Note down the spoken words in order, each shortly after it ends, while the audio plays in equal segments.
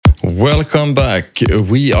Welcome back.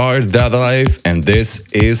 We are Dada Life and this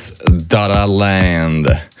is Dada Land.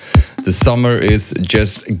 The summer is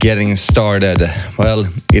just getting started. Well,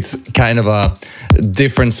 it's kind of a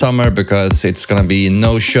different summer because it's gonna be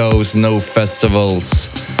no shows, no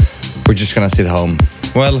festivals. We're just gonna sit home.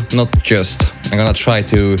 Well, not just. I'm gonna try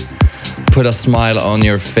to put a smile on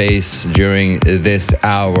your face during this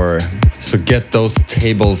hour. So get those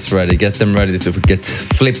tables ready, get them ready to get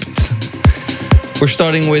flipped. We're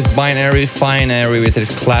starting with Binary Finery with a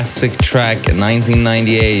classic track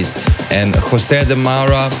 1998, and Jose de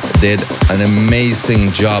Mara did an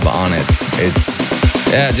amazing job on it.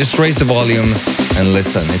 Just raise the volume and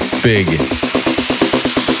listen, it's big.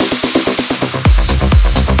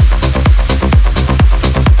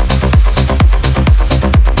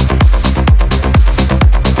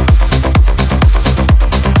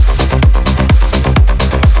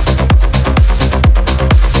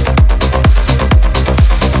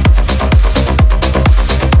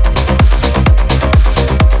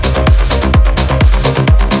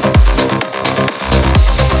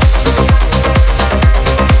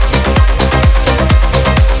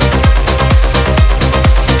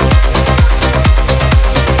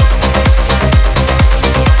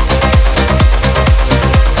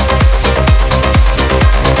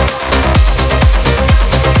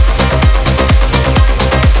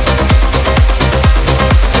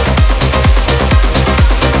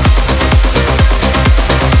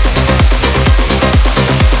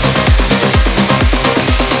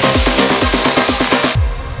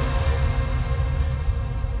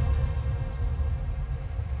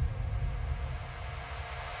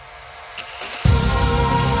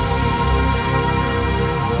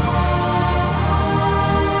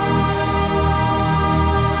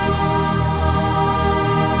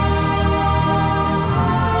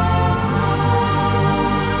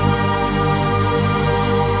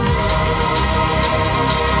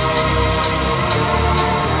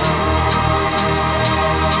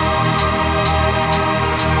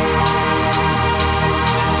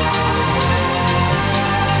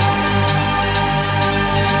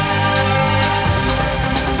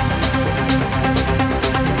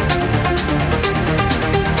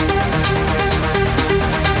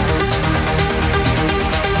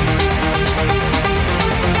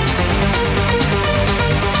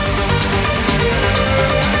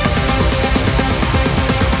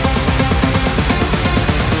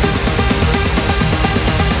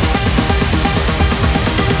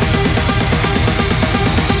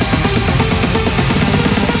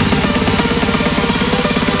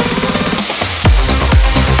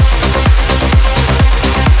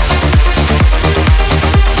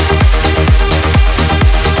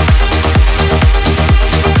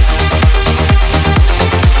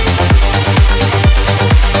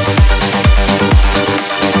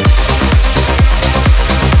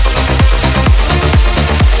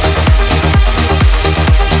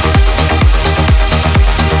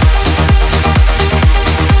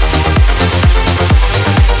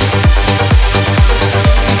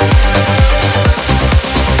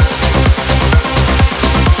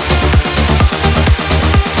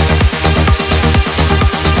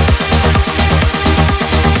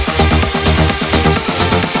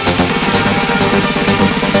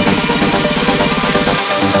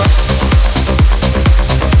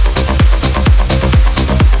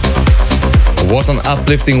 What an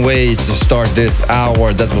uplifting way to start this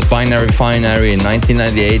hour. That was Binary Finery in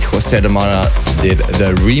 1998. Jose de Mara did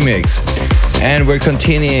the remix. And we're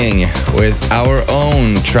continuing with our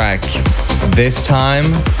own track. This time,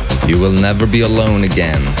 You Will Never Be Alone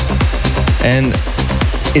Again. And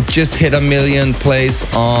it just hit 1 million plays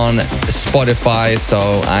on Spotify,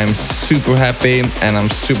 so I'm super happy and I'm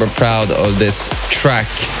super proud of this track.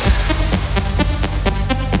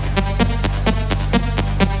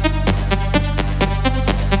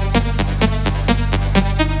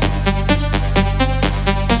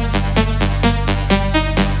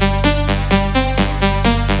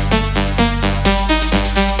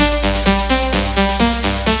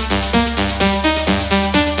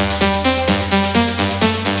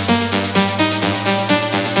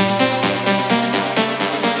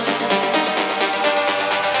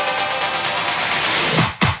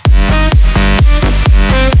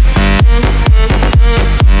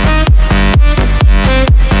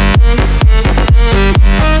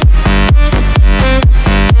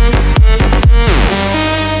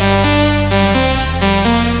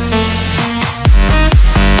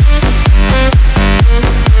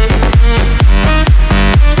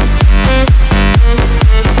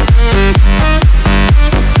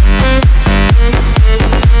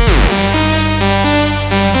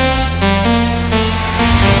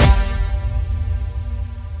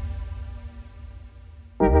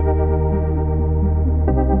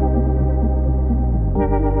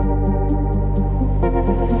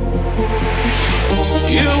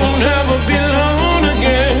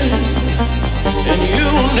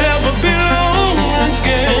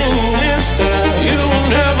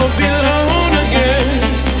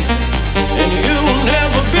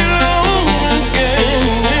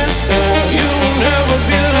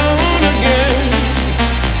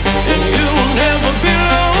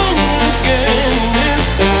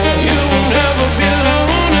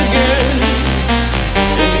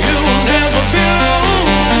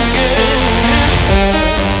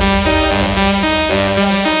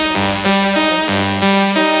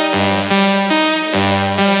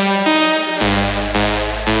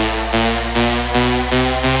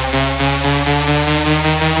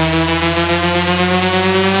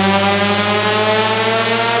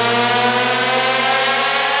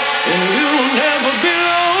 and you'll never be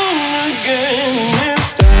alone again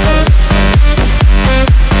this time.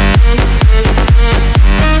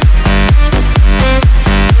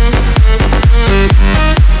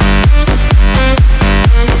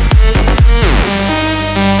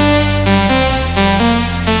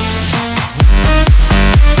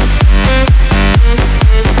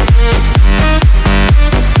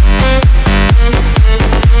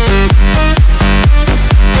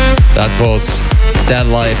 That was Dada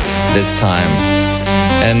Life this time.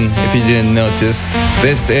 And if you didn't notice,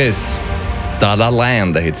 this is Dada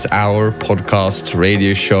Land. It's our podcast,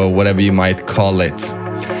 radio show, whatever you might call it.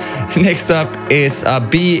 Next up is a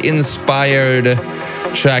Be-inspired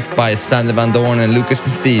track by Sander Van Doorn and Lucas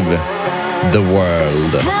and Steve, The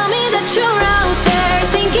World. Tell me that you're out there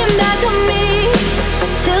thinking back of me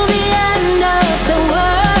till the end of the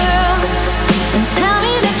world. And tell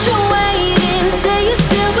me that you're waiting, say you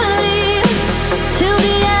still believe till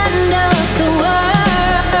the end of the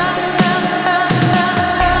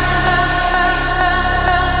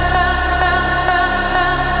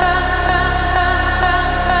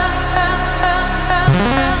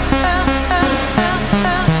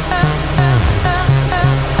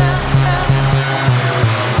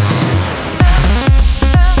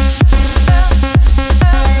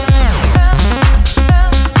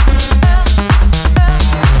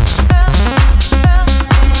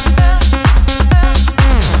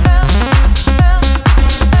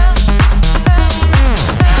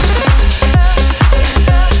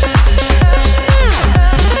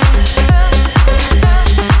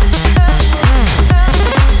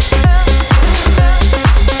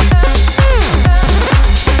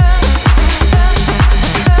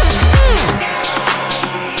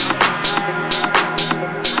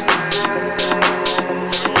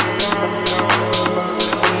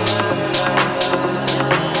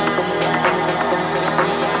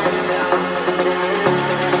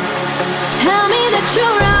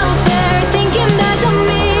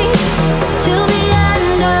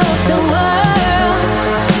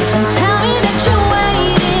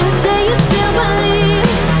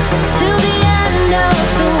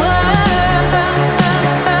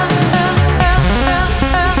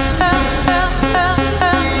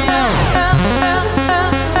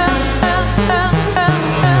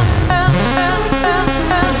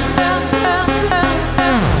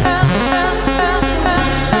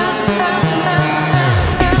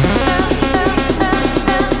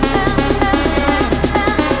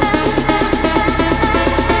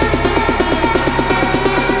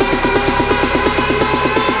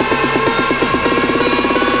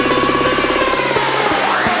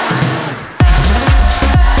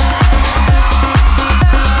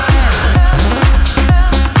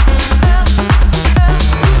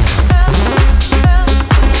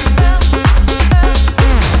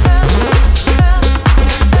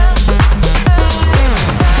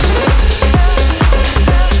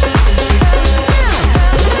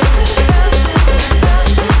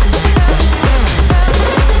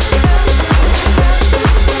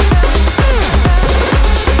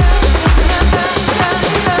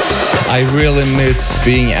I really miss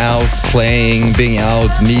being out playing, being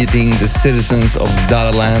out meeting the citizens of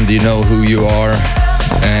Dada Land. You know who you are.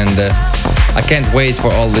 And I can't wait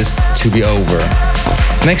for all this to be over.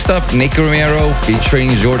 Next up, Nick Romero featuring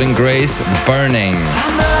Jordan Grace, Burning.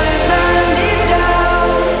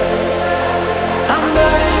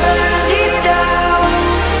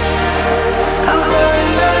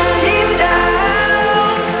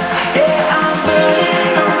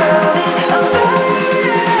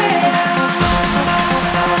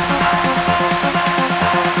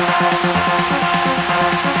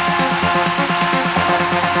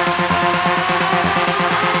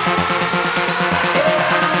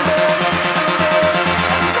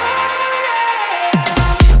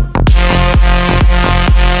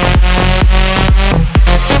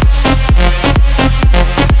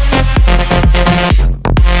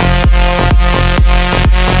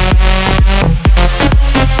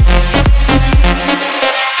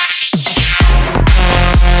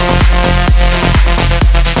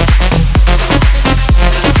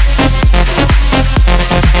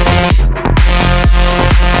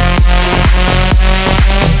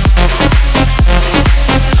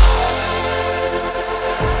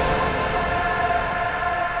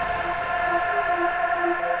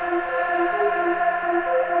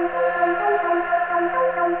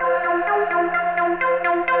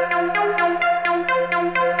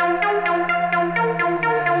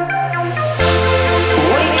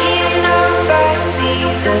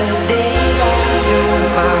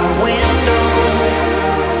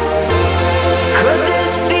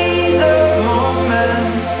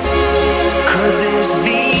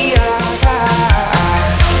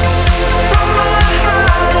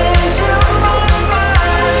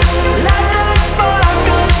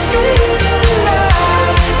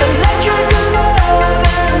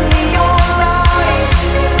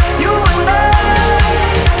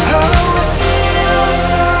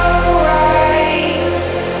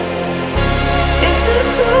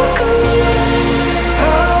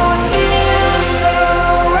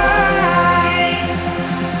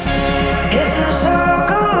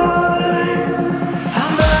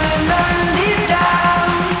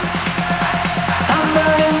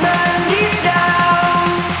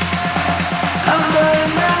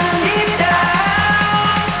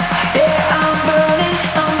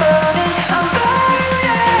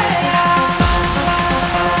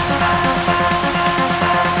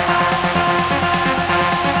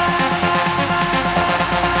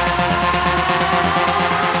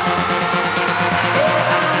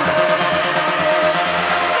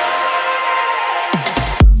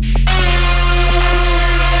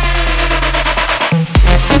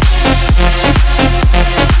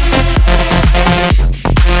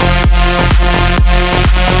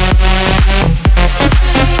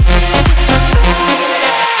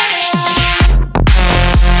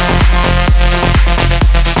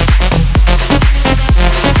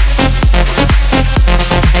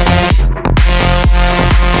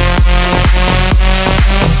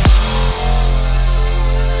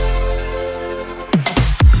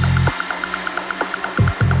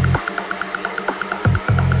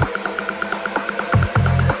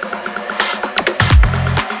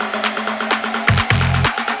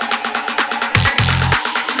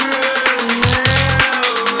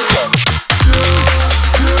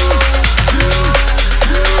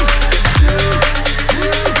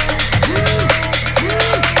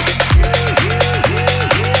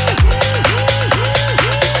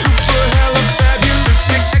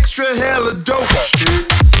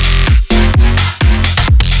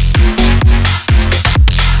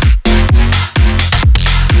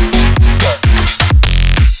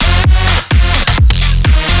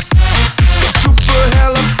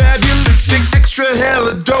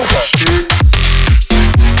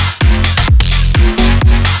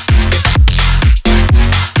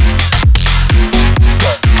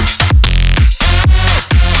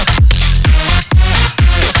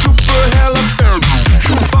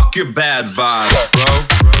 Your bad vibes,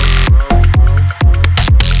 bro.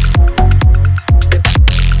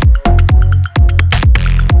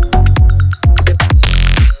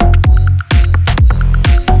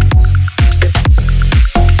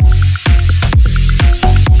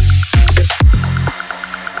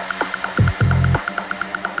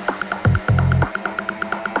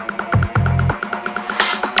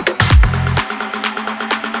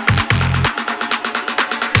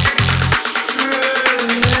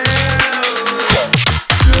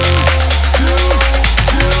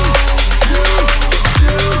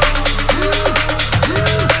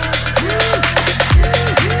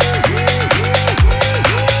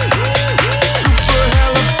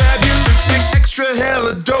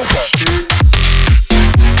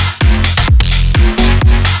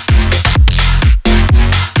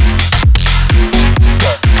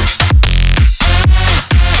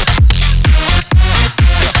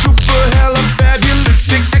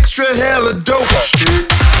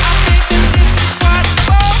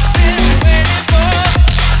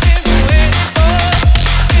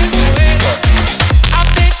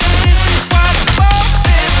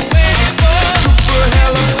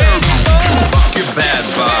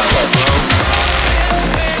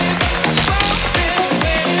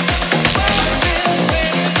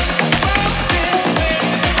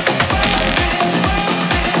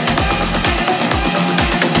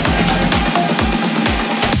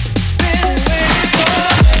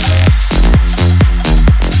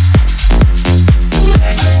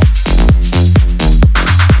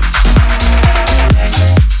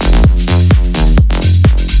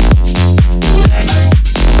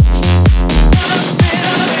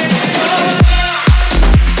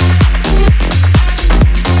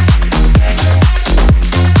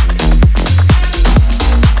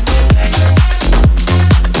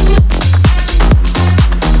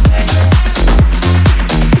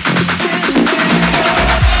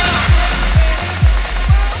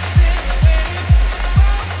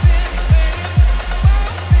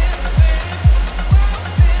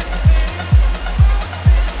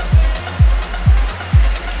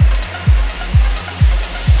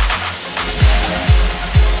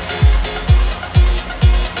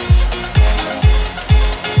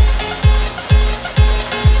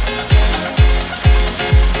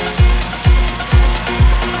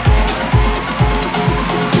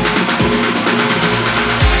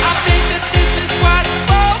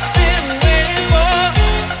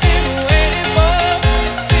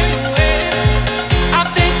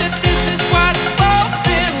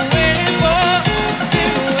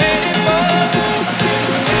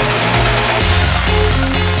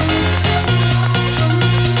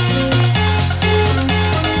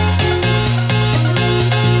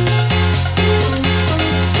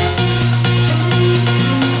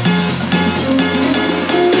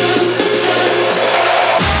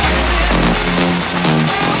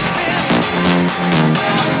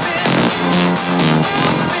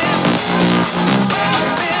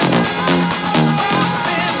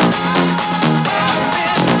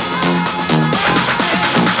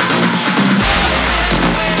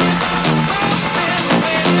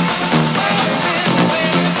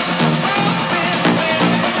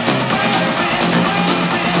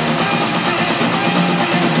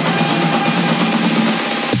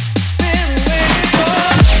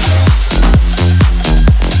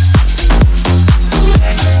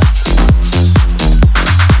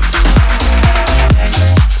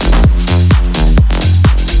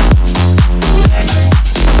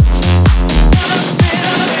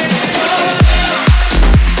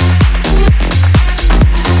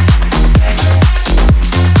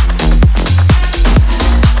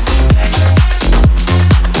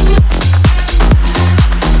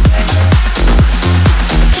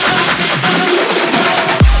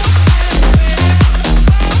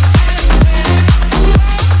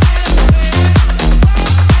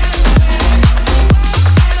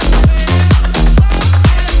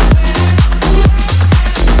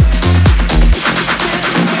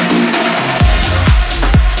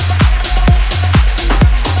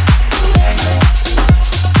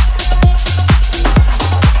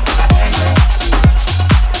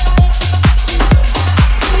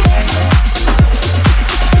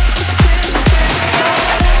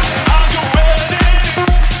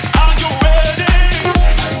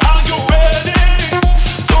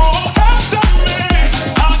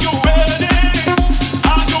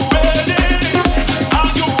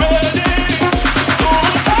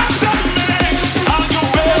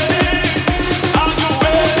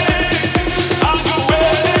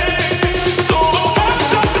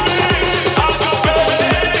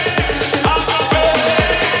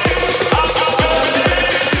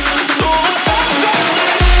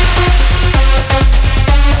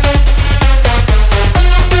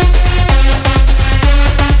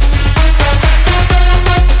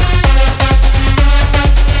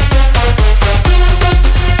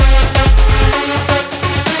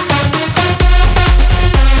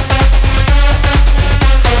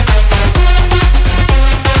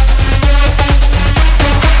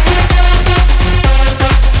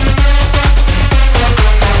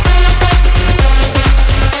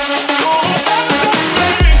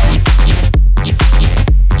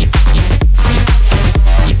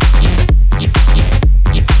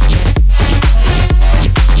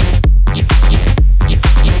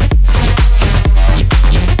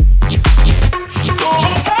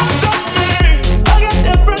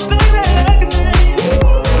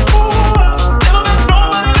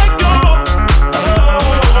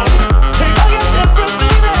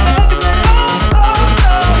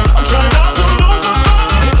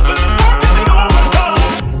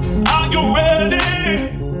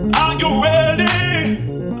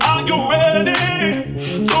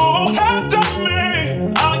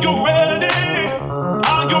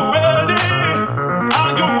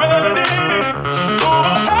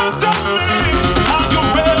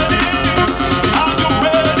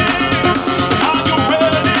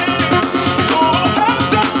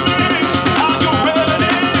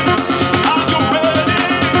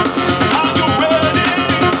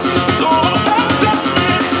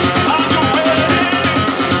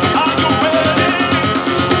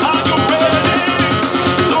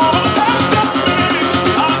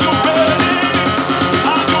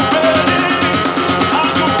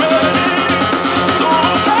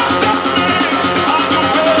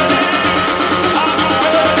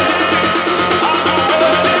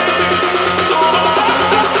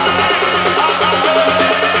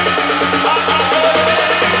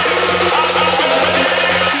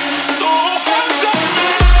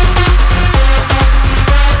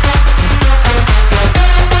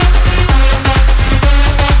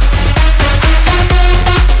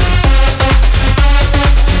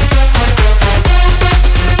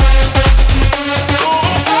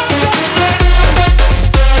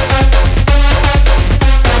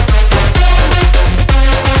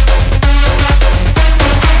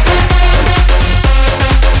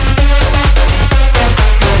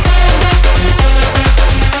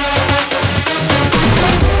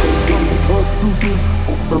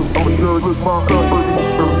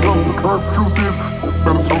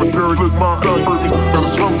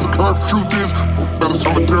 truth is, better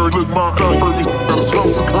cemetery, look my eye, hurt me. Better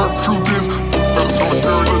slums the curse, truth is, better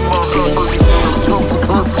cemetery, look my eye, hurt me. Better slums the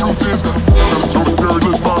curse, truth is, better cemetery,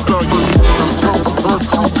 look my eye, hurt me. Better slums the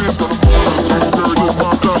curse, truth is, better cemetery, look my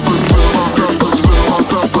eye, hurt me. Look my eye, hurt me, look my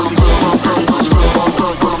eye, hurt me, look my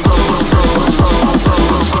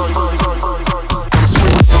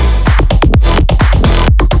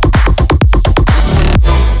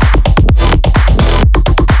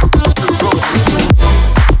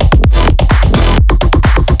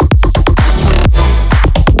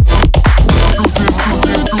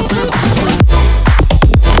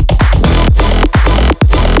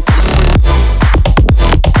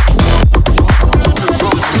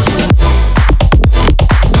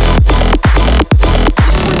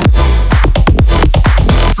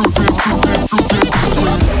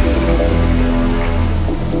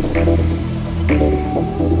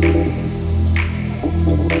hurt me,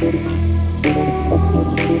 look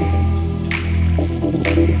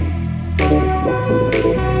my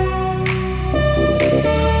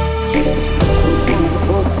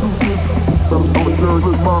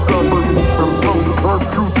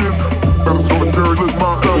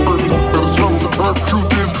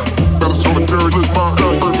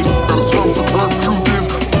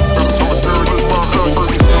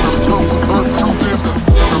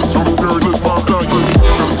eye,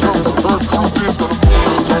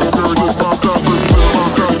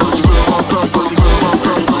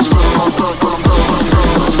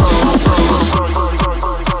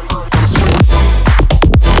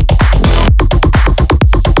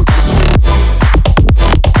 hurt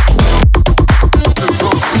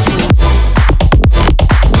me.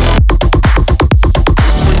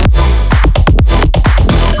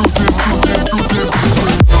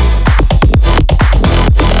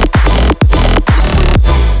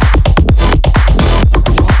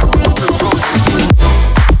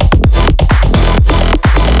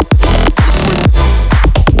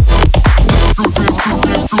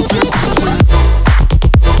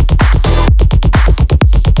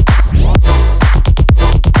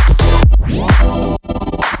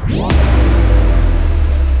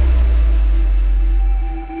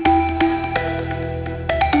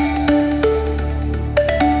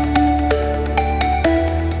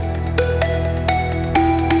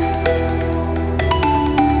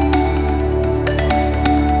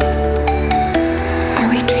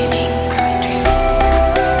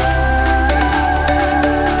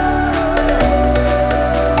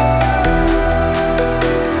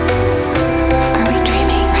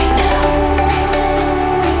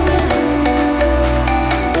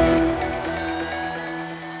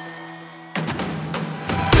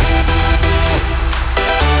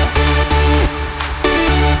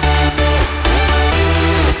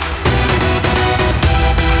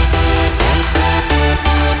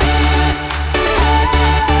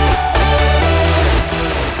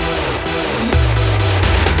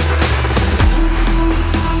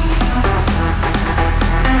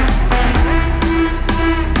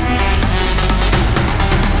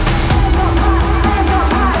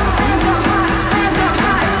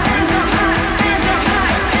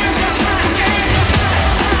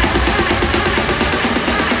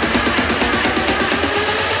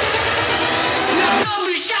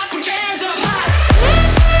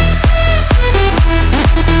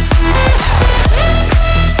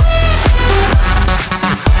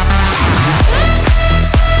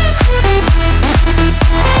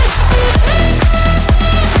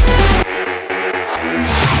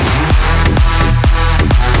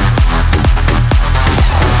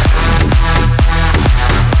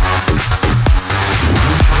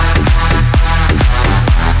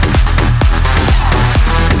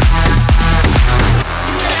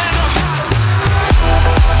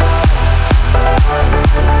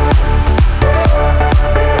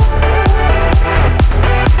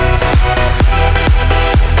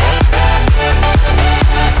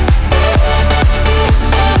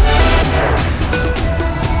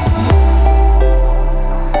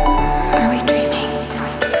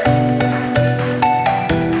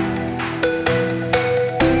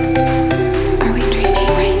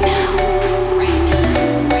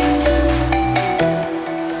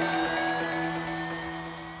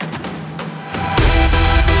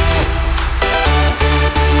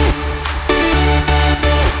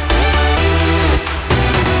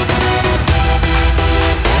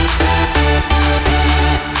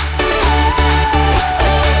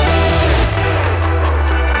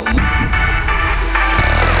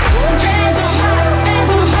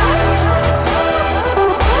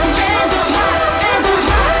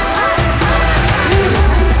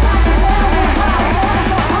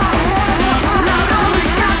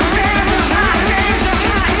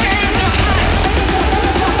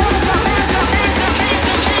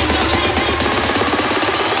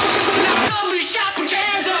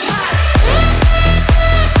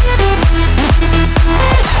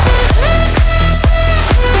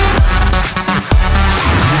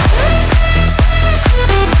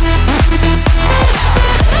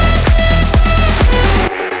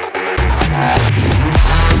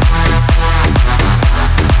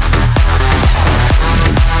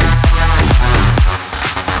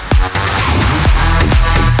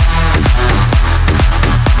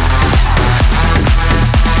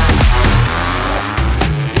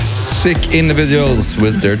 sick individuals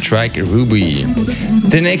with their track Ruby.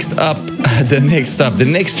 The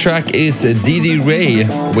next track is Didi Ray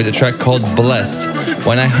with a track called Blessed.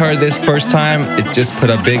 When I heard this first time, it just put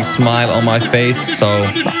a big smile on my face. So,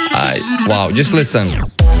 wow, just listen.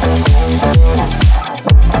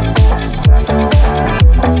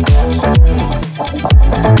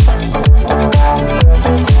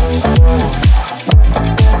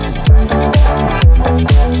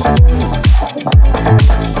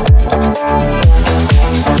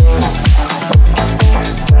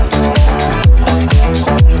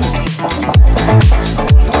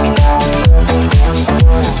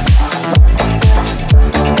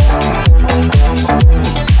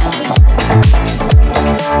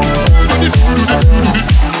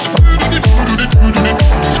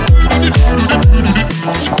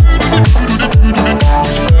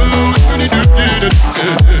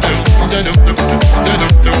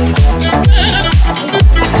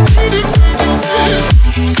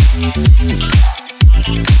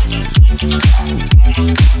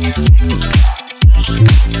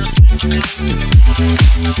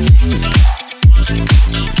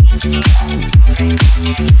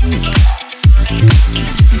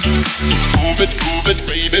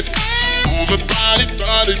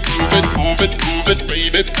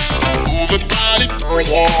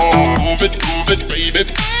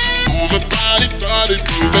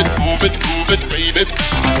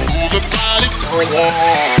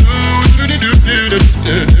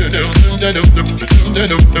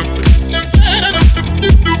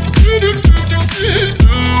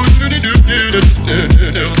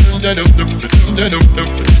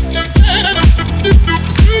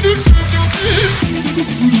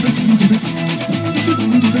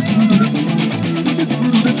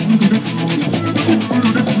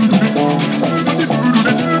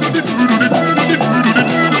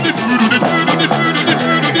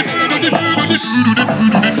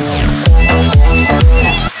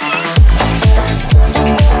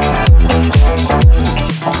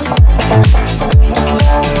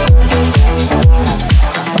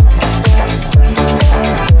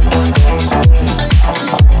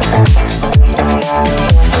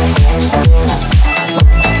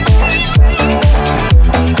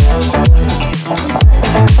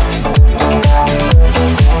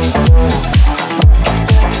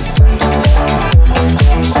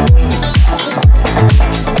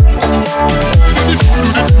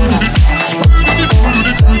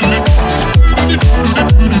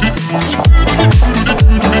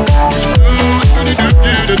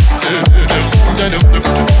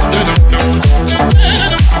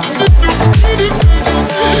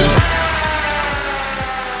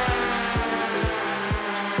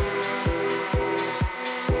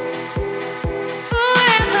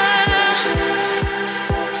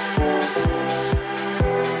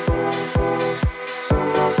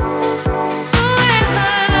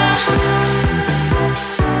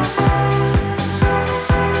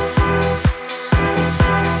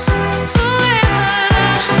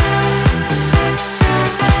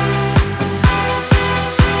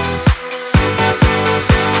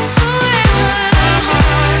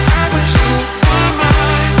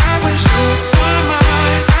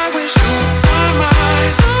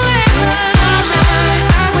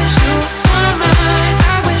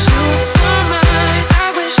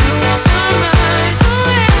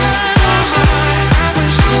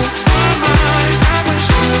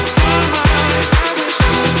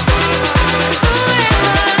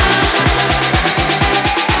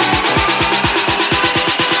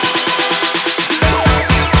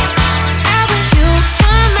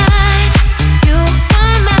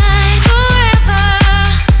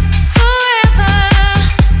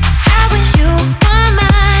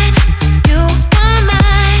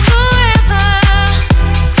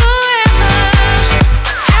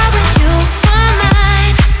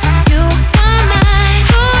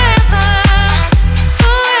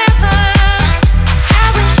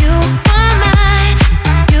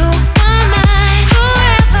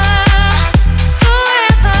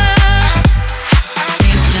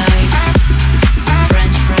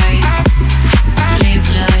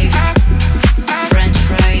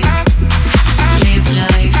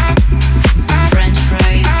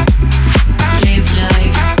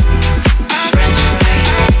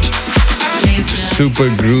 super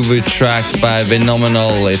groovy track by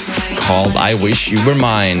Phenomenal. It's called I Wish You Were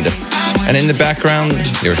Mine. And in the background,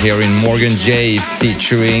 you're hearing Morgan J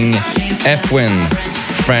featuring F-Win,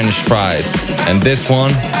 French Fries. And this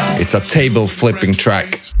one, it's a table flipping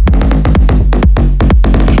track.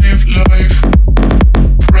 Live life,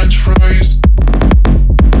 French fries.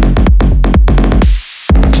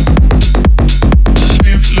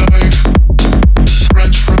 Live life.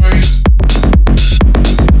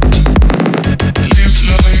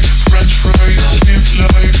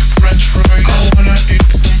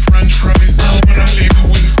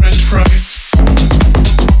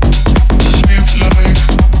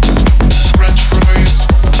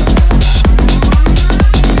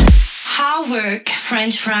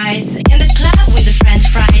 fries. In the club with the French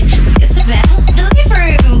fries. Isabel,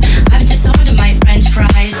 Deliveroo. I've just ordered my French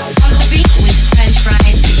fries. On the beach with the French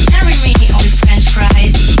fries. Marry me on the French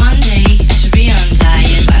fries. Monday, I should be on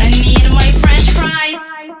diet, but I need my French fries.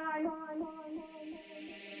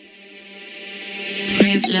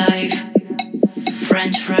 Live life,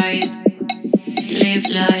 French fries. Live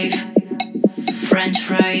life, French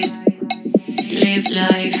fries. Live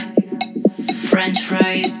life, French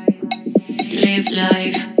fries. Live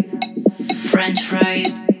life, French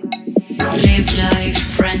fries. Live life,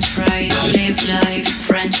 French fries. Live life,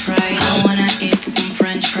 French fries. I wanna eat some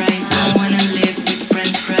French fries. I wanna live with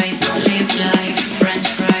French fries. Live life, French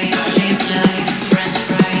fries. Live life, French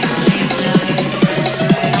fries. Live life, French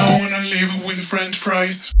fries. I wanna live with French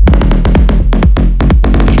fries.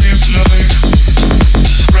 Live life,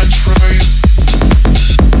 French fries.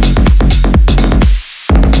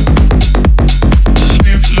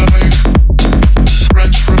 Live life,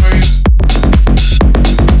 French fries.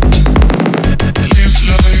 Live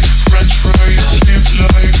life, French fries. Live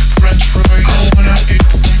life, French fries. I wanna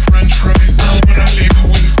eat some French fries. I wanna live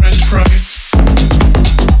with French fries.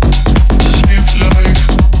 Live life,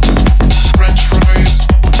 French fries.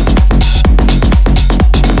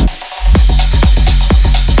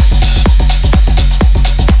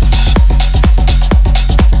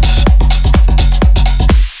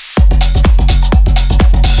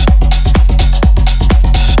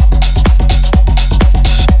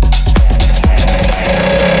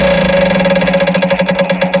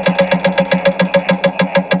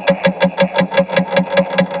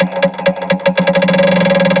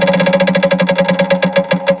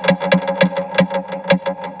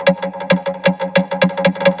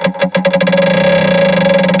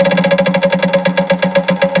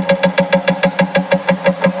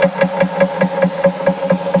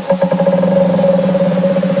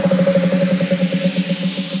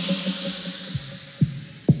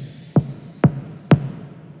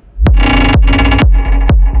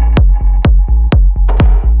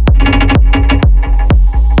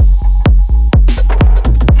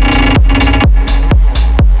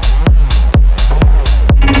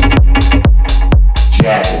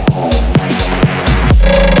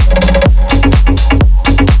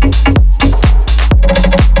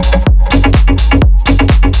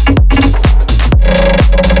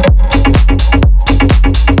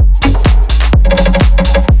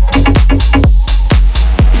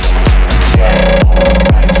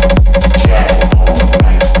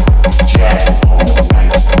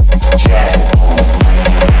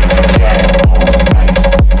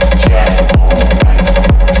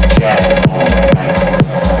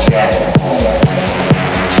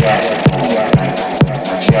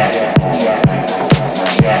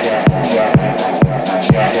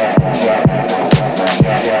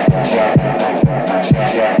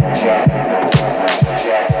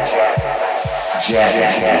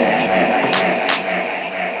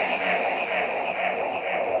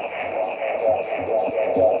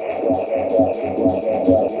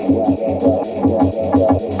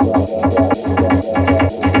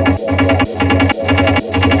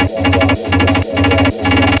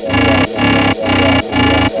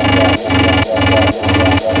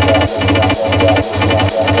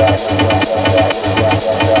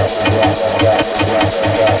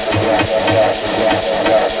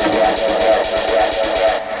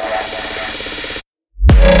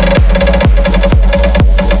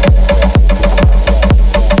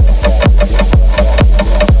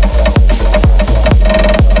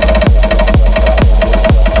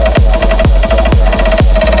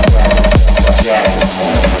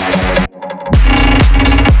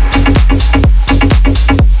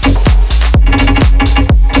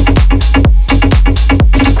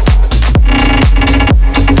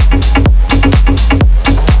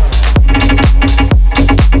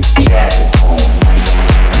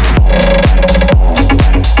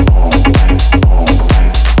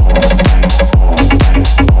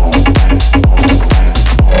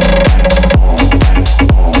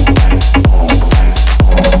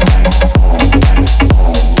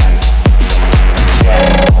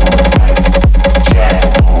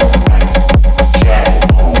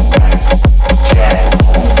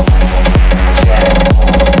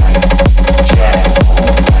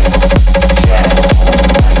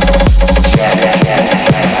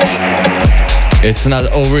 It's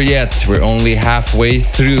not over yet, we're only halfway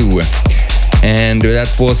through. And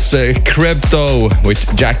that was Crypto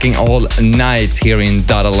with Jacking All Night here in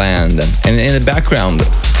Dada Land. And in the background,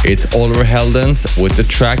 it's Oliver Heldens with the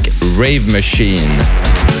track Rave Machine.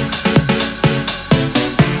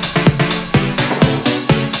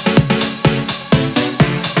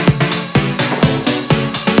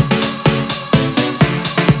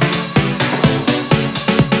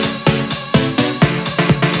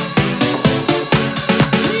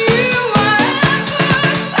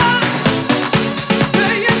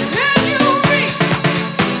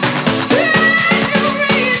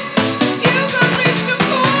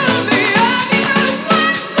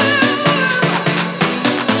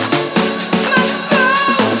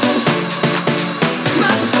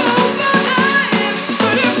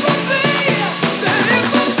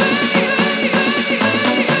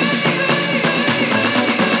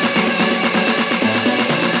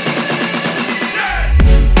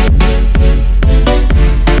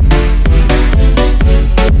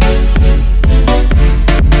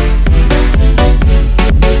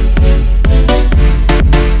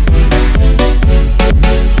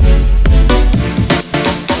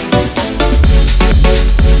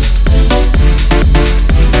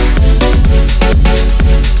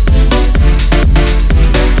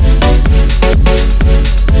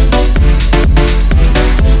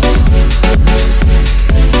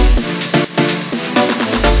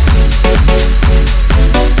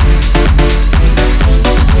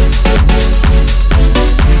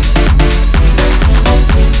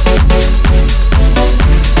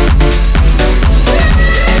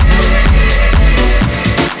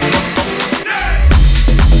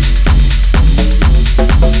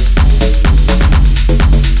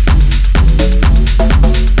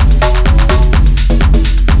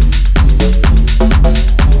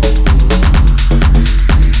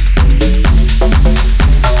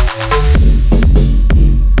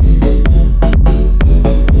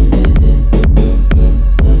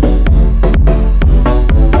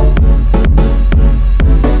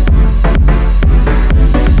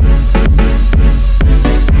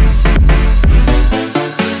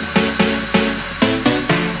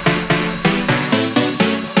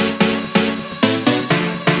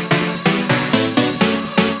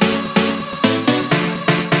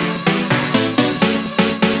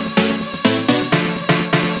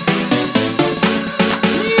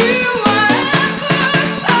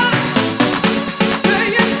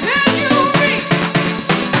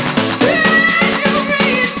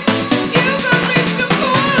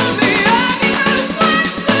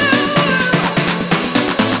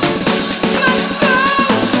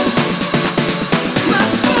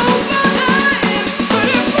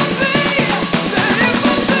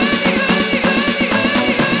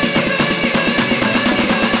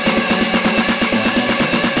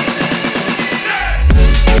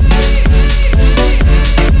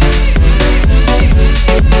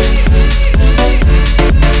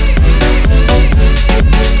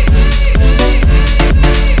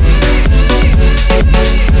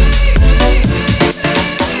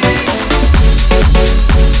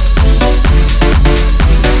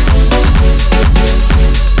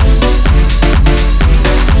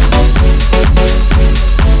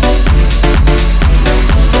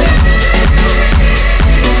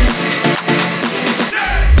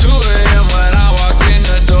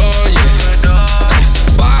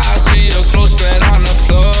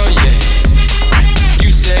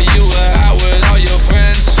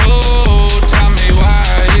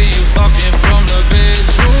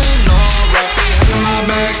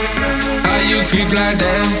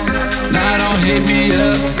 hit me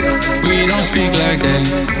up, we don't speak like that.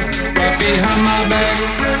 Right behind my back,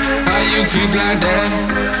 how you creep like that?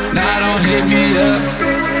 Nah, don't hit me up,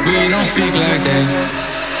 we don't speak like that.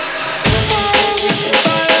 If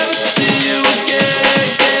I ever see you again,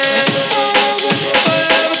 if I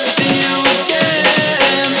ever see you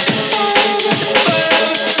again, if I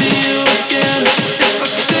ever see you again, if I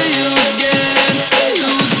see you again, see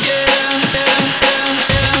you again.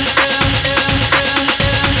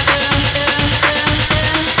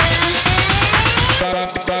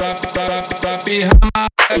 Behind my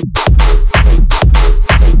back.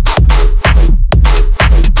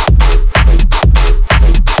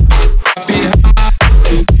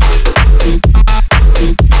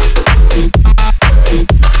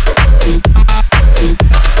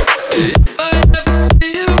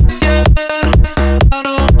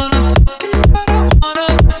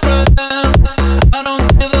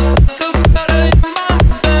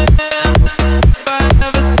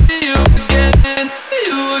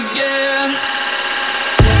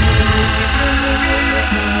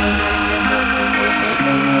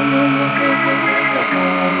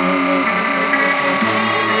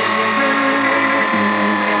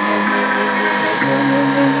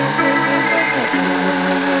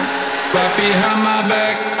 Right behind my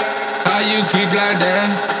back, how you creep like that?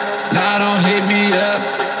 Nah, don't hit me up,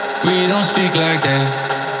 we don't speak like that.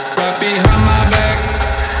 Right behind my back,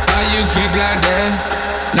 how you creep like that?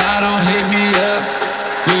 Nah, don't hit me up,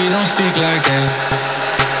 we don't speak like that.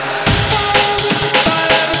 If I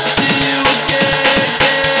ever see you again,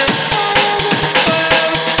 if I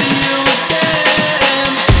ever see you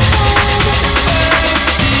again, if I ever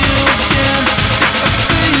see you again, if I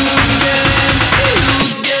see you again, see you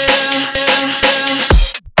again.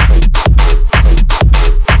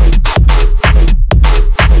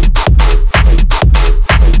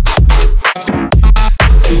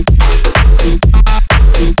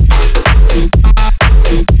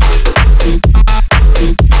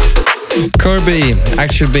 Kirby,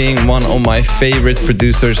 actually being one of my favorite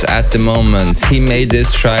producers at the moment, he made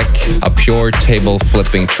this track a pure table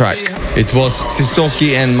flipping track. It was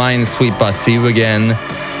Tisoki and Minesweeper See You Again,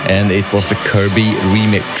 and it was a Kirby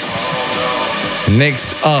remix.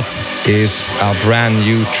 Next up is a brand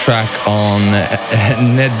new track on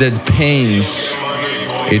Netted Pains.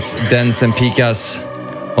 It's Dance and Pika's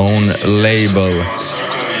own label.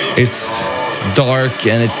 It's dark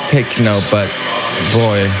and it's techno, but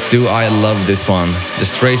boy, do I love this one.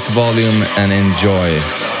 Just raise the volume and enjoy.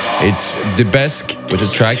 It's the best with the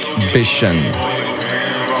track Vision.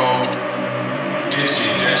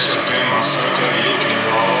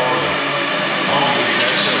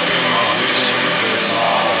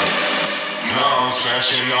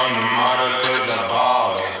 Smashing on the model 'cause I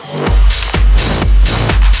ball it.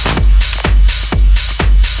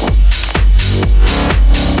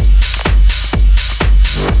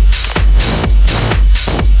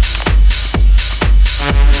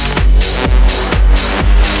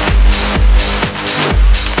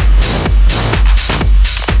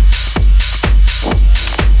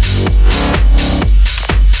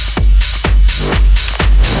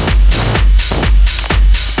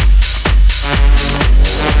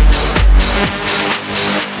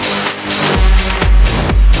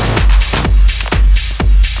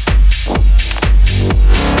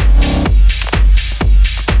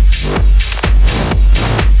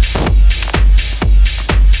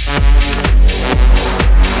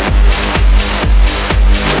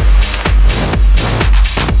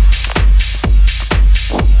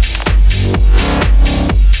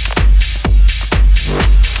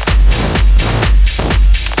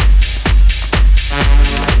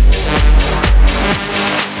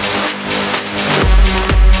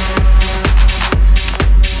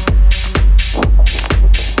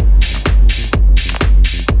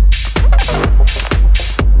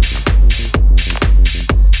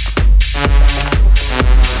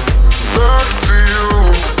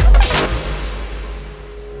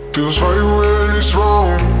 Feels right when it's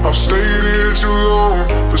wrong. I've stayed here too long,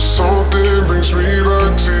 but something brings me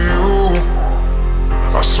back to you.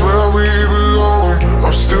 I swear we belong.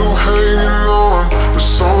 I'm still hanging on, but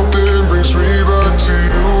something brings me back to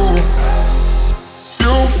you.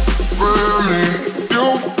 You ran me, you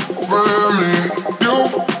ran me, you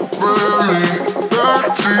ran me back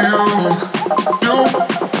to you. You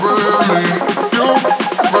ran me, you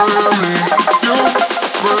ran me, you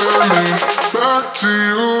ran me back to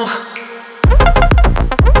you.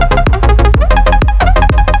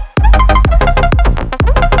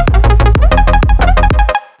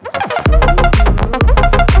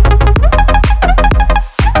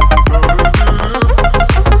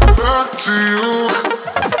 Back to you.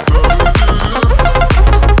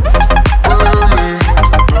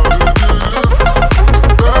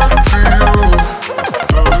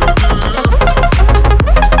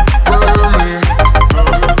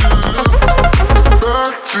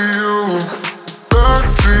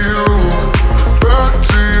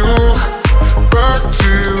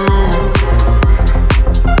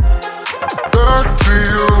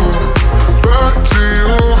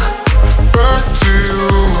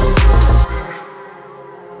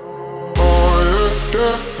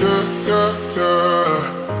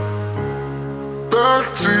 Back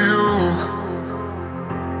to you.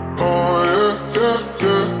 Oh yeah.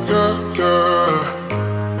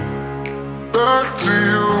 Back to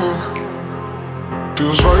you.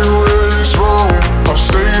 Feels right where it's wrong. I've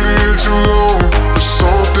stayed here too long, but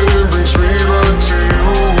something brings me back to you.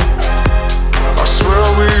 I swear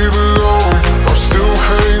we belong. I'm still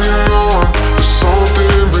hanging on, but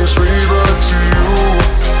something brings me back to you.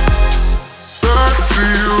 Back to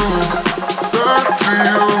you. Back to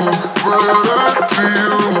you. Back to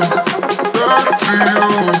you. Back to you.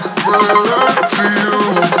 Back to you.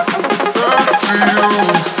 Back to you.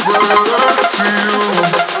 Back to you.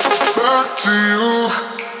 Back to you.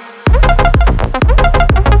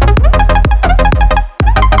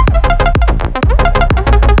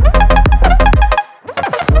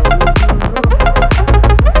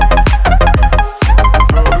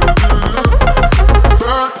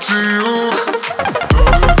 Back to you.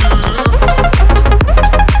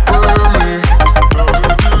 For me.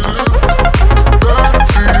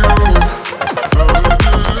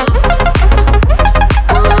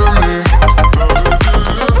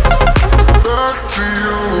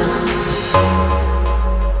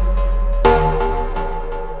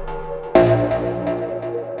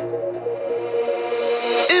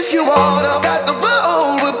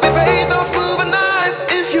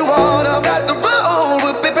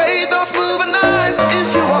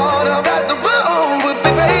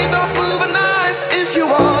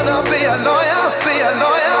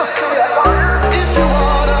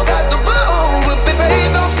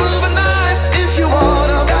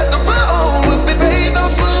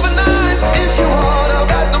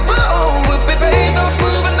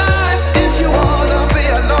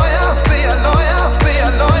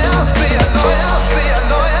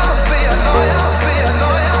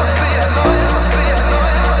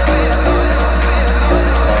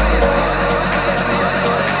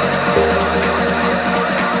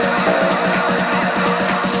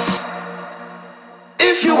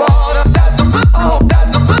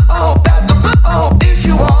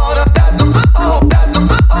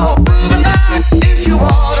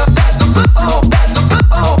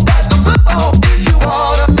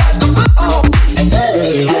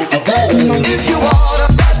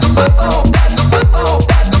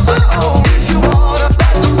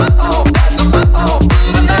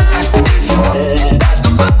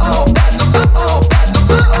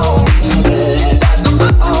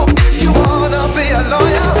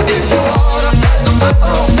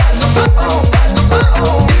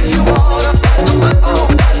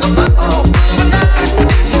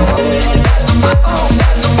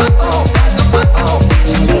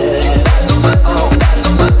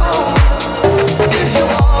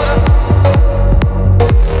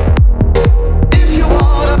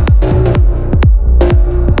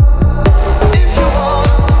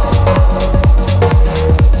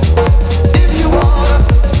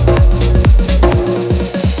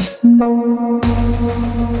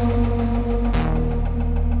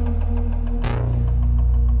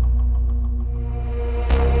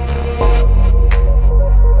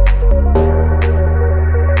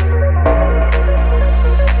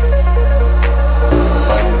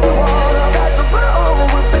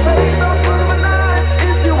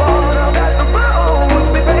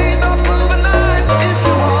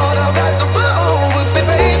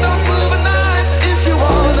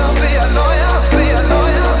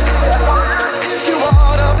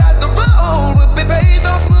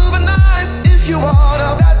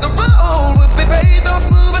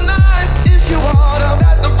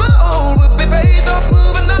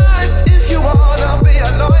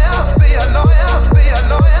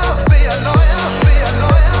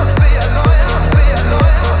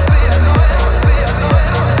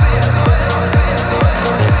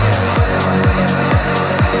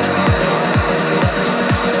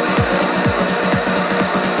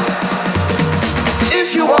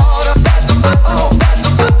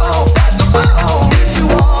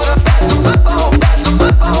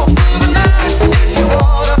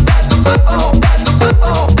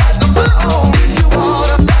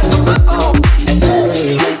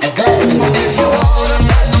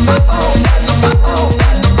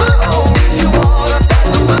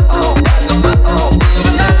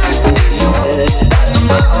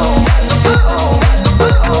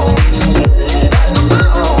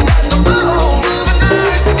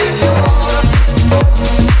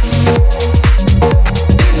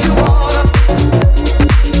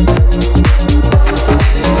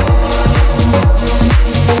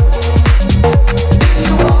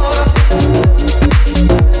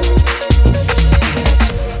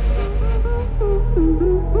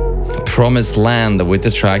 Promised Land with the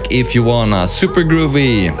track If You Wanna. Super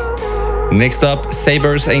groovy. Next up,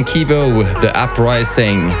 Sabers and Kivo, the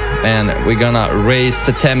Uprising. And we're gonna raise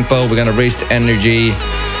the tempo, we're gonna raise the energy,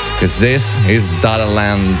 because this is Dada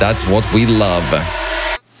Land. That's what we love.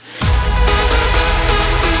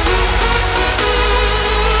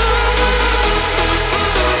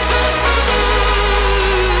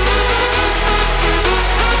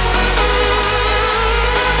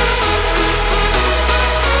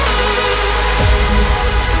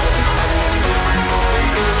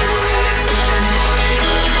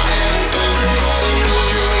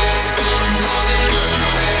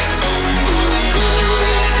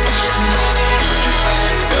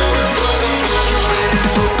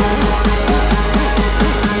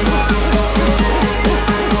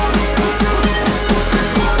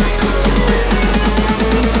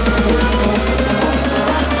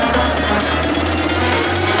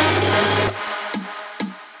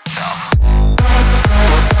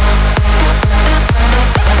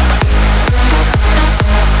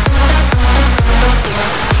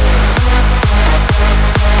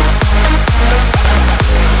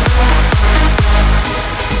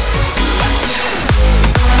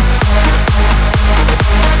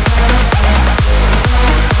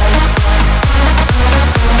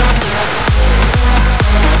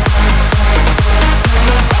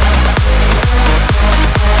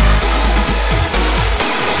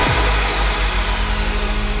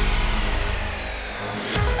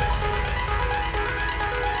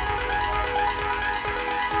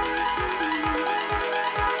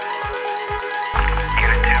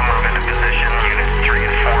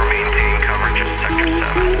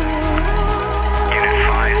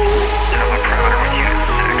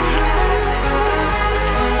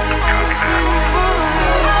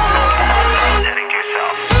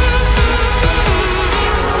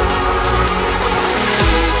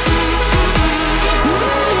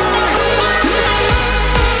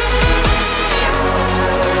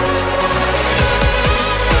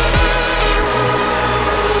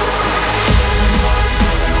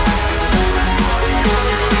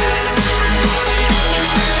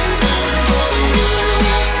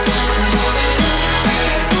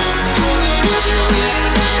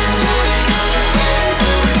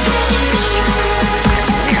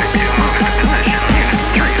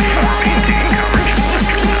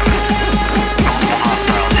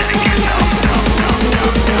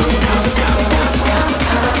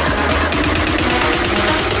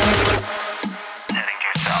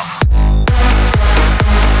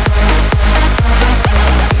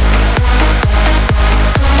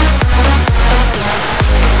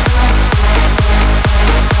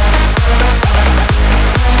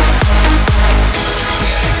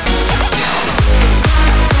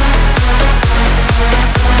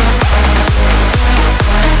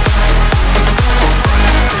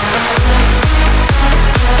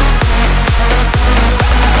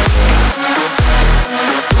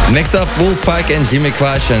 Next up, Wolfpack and Jimmy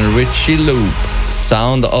Clash and Richie Loop.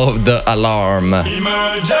 Sound of the Alarm.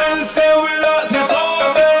 Emergency, we lock this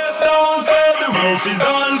whole place down. Say the roof is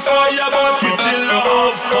on fire, but we still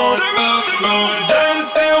have fun.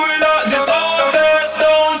 Emergency, we lock this whole place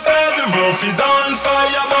down. Say the roof is on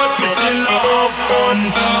fire, but we still have fun.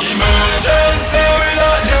 Emergency, we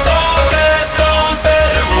lock this whole place down. Say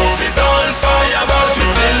the roof is on fire, but we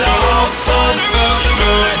still have fun.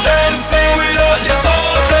 Emergency, we lock this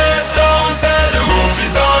whole place down. Say the roof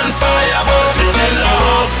is on fire, but we still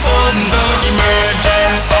have fun.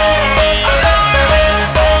 Emergency, emergency,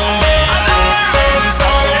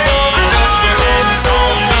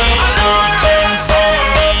 emergency.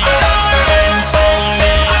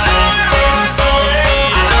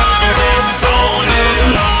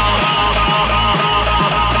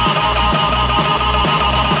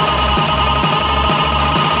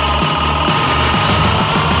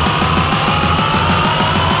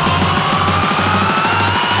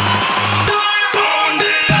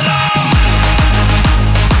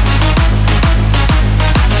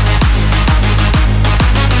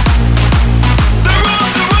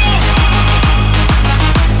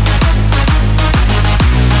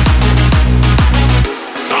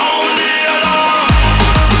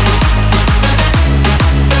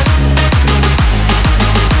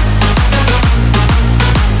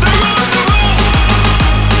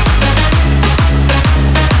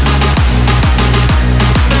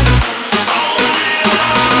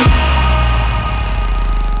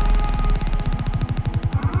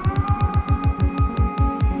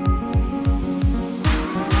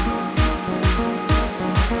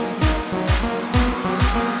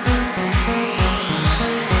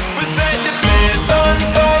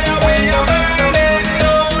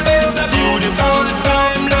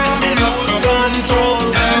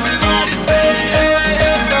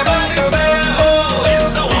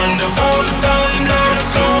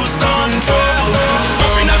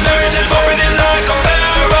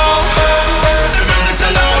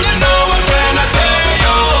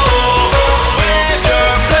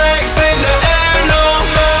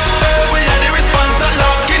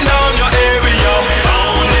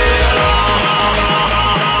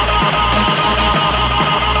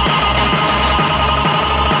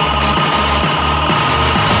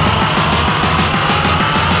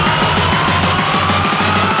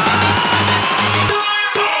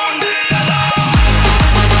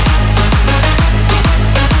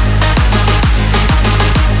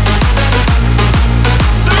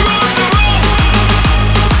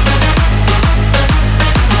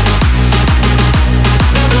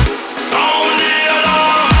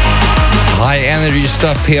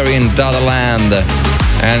 stuff here in Dada Land.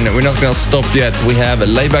 And we're not gonna stop yet. We have a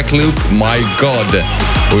Layback Loop, My God,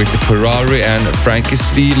 with Ferrari and Frankie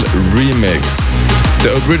Steele remix. The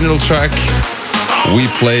original track, we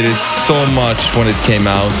played it so much when it came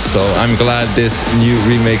out, so I'm glad this new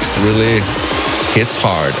remix really hits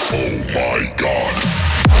hard. Oh my God.